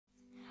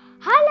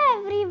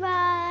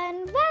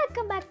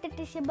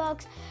TC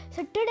Box.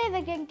 So today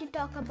we're going to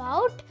talk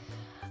about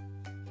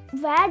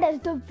where does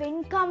the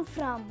wind come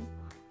from?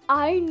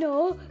 I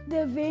know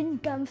the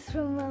wind comes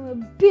from. I'm a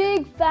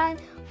big fan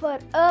for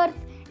Earth,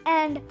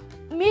 and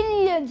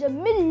millions of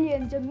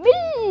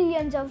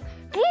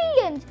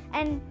trillions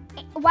and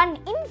one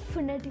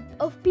infinity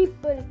of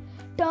people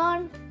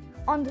turn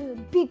on the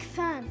big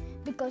fan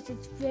because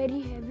it's very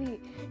heavy.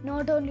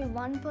 Not only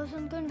one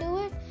person can do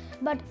it,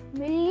 but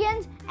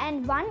millions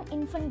and one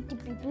infinity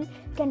people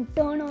can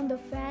turn on the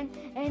fan,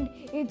 and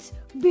it's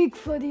big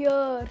for the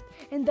Earth,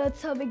 and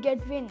that's how we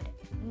get wind.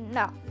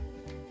 Now,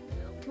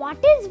 what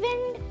is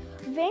wind?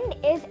 Wind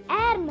is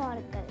air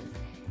molecules,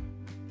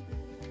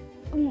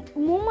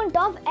 movement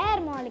of air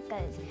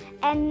molecules,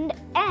 and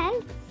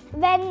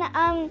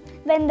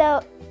when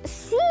the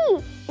sea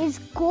is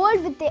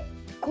cold with the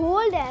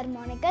cold air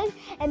molecules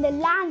and the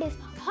land is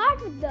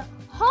hot with the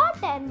hot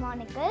air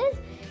molecules,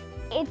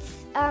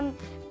 it's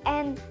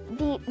and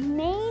the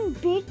main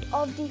bit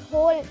of the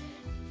whole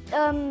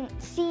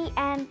sea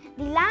and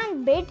the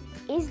land bit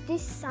is the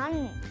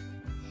sun.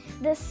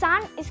 The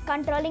sun is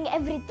controlling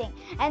everything,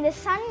 and the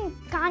sun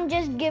can't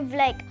just give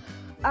like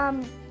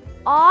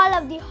all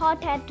of the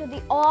hot air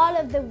to all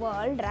of the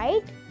world,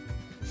 right?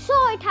 So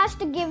it has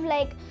to give,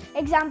 like,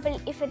 example,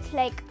 if it's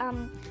like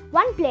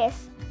one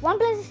place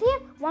is here,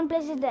 one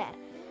place is there,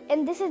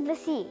 and this is the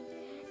sea,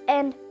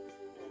 and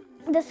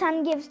the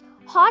sun gives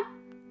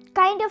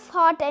kind of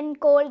hot and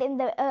cold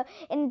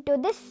into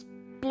this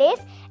place,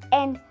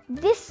 and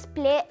this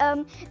place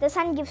the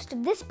sun gives to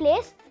this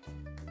place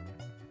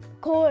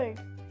cold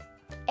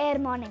air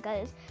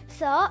molecules.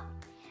 So,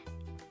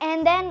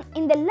 and then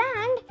in the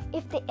land,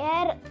 if the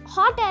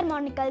hot air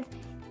molecules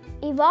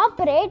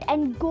evaporate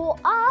and go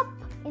up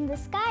in the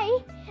sky,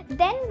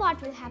 then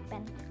what will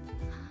happen?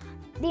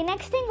 The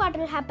next thing what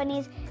will happen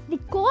is the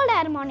cold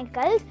air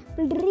molecules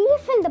will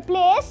refill the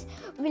place,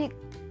 will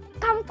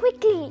come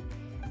quickly.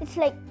 It's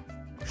like,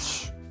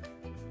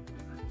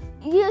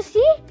 you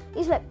see,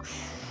 it's like,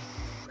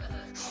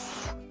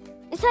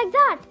 it's like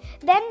that.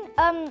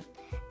 Then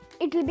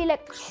it will be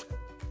like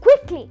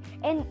quickly,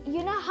 and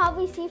you know how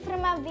we see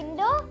from a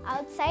window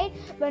outside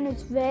when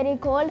it's very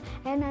cold,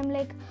 and I'm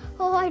like,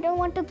 oh, I don't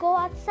want to go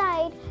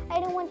outside.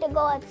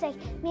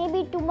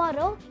 Maybe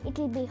tomorrow it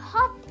will be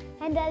hot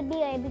and I'll be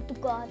able to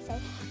go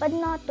outside, but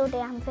not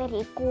today, I'm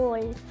very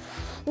cold.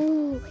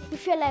 Ooh,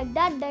 if you're like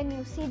that, then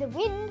you see the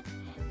wind.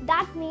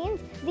 That means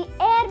the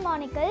air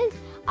molecules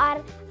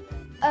are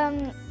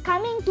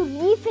coming to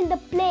refill the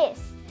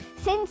place,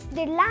 since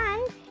the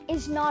land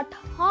is not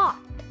hot,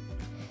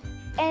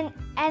 and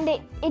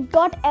it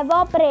got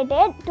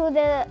evaporated to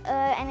the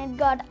and it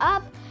got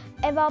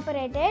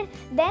evaporated.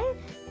 Then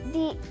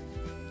the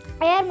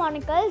air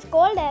molecules,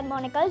 cold air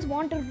molecules,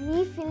 want to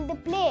refill the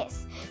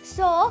place.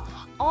 So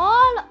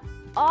all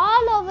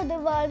over the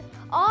world,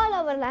 all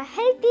over the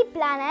healthy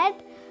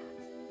planet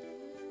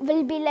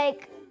will be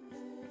like,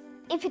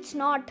 if it's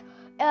not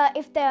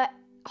if the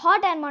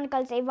hot air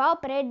molecules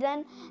evaporate,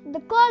 then the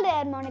cold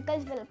air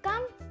molecules will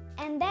come,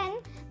 and then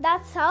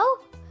that's how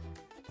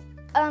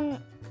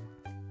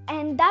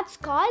and that's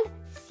called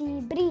sea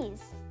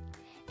breeze.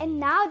 And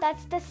now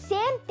that's the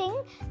same thing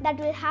that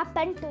will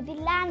happen to the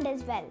land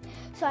as well.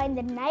 So in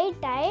the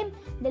night time,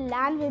 the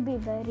land will be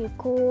very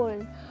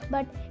cold,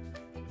 but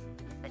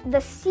the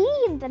sea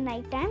in the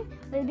night time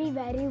will be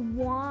very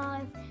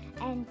warm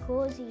and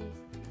cozy.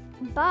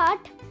 But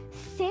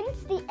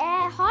since the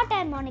hot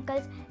air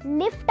molecules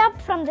lift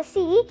up from the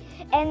sea,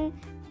 and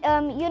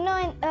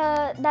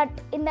that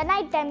in the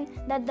night time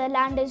that the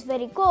land is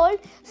very cold,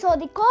 so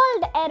the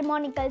cold air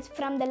molecules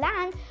from the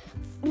land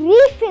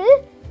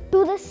refill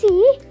to the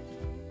sea,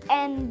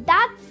 and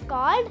that's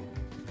called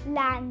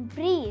land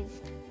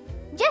breeze,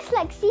 just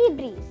like sea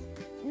breeze.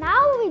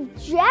 Now we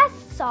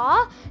just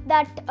saw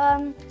that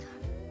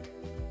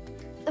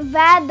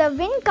where the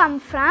wind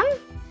comes from,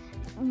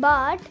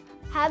 but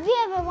have you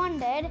ever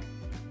wondered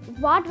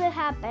what will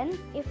happen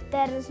if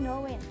there is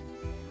no wind?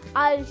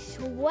 I'll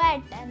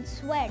sweat and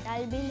sweat.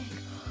 I'll be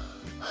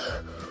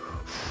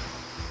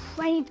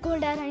like,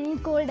 I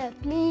need colder,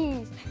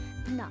 please.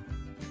 No.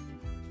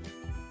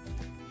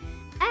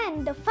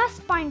 And the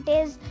first point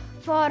is,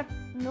 for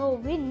no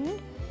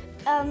wind,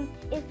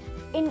 if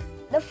in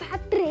the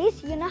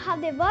factories, you know how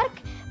they work,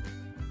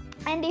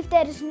 and if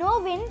there is no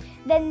wind,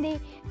 then the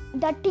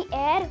dirty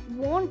air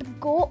won't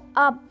go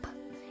up,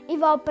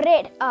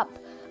 evaporate up.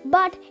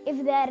 But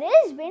if there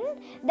is wind,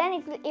 then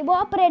it will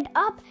evaporate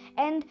up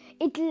and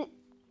it will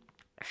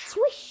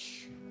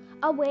swish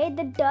away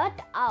the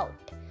dirt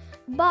out.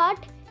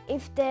 But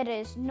if there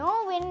is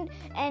no wind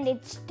and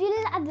it's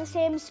still at the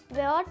same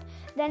spot,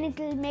 then it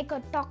will make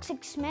a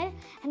toxic smell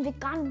and we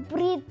can't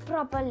breathe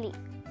properly.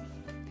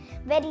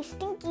 Very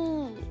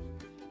stinky.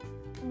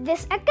 The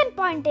second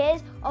point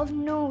is of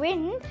no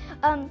wind.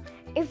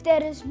 If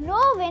there is no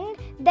wind,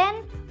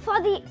 then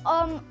for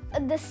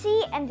the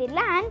sea and the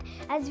land,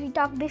 as we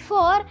talked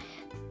before,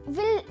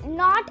 will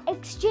not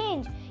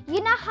exchange.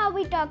 You know how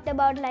we talked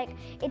about, like,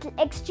 it will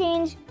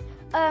exchange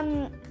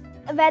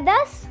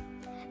weathers?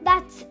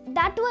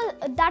 that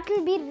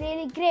will be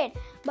really great.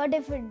 But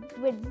if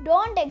we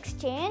don't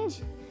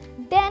exchange,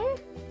 then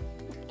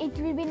it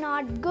will be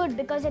not good,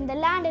 because in the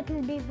land it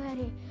will be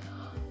very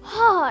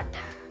hot,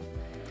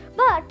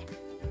 but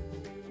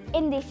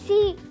in the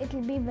sea it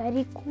will be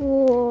very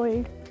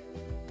cold.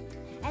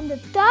 And the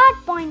third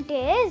point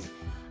is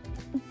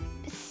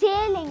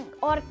sailing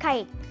or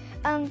kite.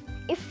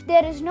 If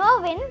there is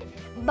no wind,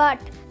 but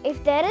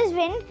if there is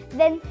wind,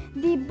 then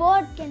the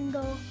boat can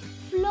go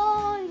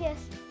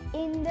flawless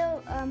in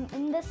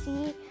the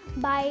sea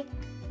by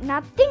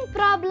nothing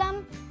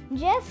problem,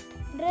 just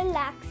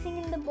relaxing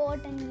in the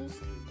boat, and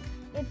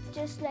it's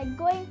just like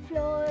going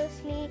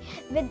flawlessly.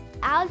 With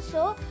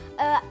also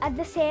at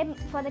the same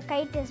for the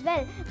kite as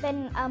well.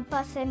 When a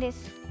person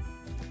is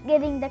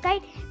getting the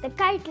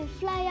kite will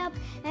fly up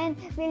and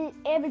we'll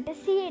able to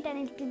see it,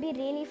 and it will be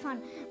really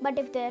fun. But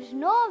if there's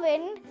no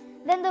wind,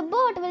 then the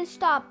boat will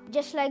stop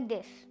just like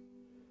this.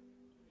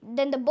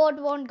 Then the boat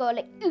won't go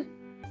like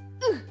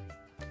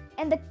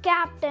and the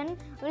captain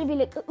will be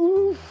like,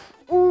 oof,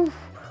 oof,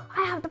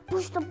 I have to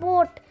push the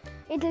boat.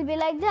 It will be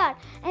like that.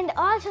 And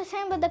also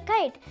same with the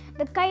kite.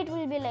 The kite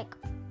will be like,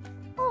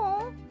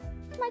 oh,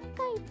 my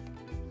kite.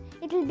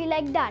 It will be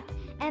like that.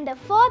 And the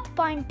fourth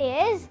point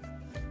is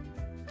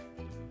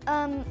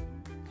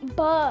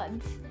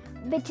birds,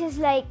 which is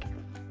like,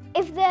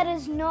 if there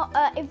is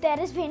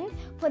wind,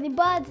 for the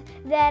birds,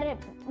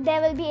 they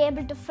will be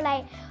able to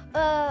fly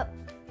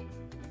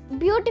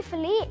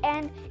beautifully,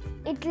 and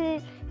it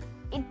will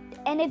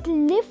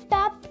lift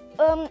up,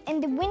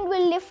 and the wind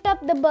will lift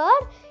up the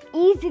bird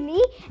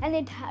easily, and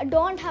it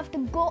don't have to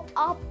go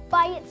up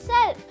by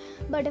itself.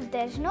 But if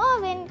there's no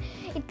wind,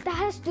 it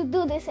has to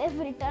do this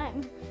every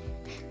time,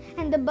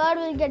 and the bird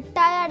will get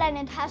tired, and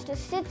it has to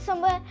sit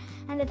somewhere,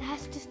 and it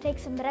has to take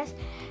some rest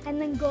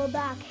and then go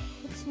back.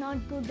 It's not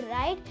good,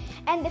 right?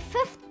 And the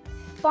fifth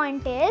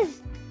point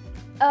is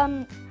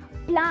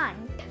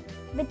plant,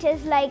 which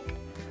is like,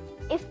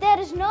 if there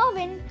is no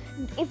wind,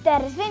 if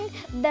there is wind,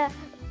 the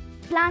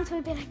plants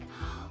will be like,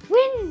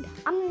 wind.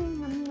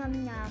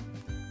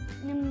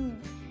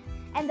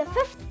 And the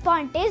fifth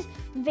point is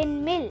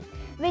windmill,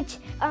 which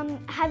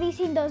have you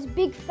seen those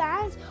big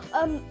fans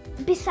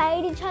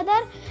beside each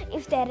other?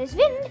 If there is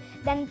wind,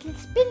 then it will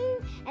spin,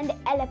 and the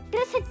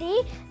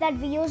electricity that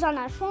we use on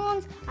our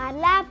phones, our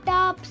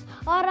laptops,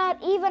 or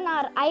even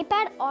our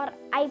iPad or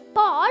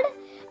iPod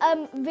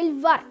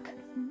will work.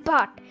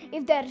 But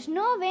if there is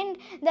no wind,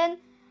 then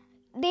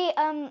the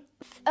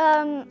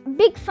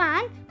big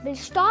fan will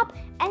stop,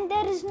 and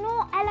there is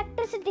no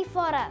electricity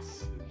for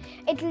us.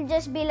 It will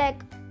just be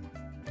like,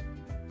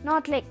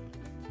 not like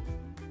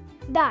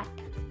that.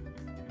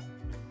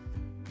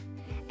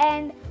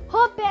 And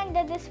hope you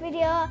enjoyed this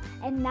video,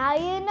 and now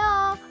you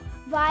know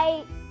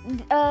why.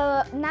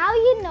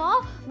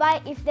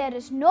 If there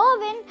is no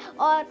wind,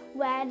 or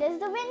where does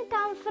the wind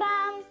come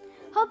from.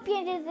 Hope you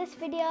enjoyed this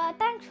video.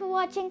 Thanks for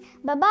watching.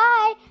 Bye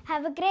bye.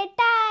 Have a great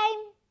time.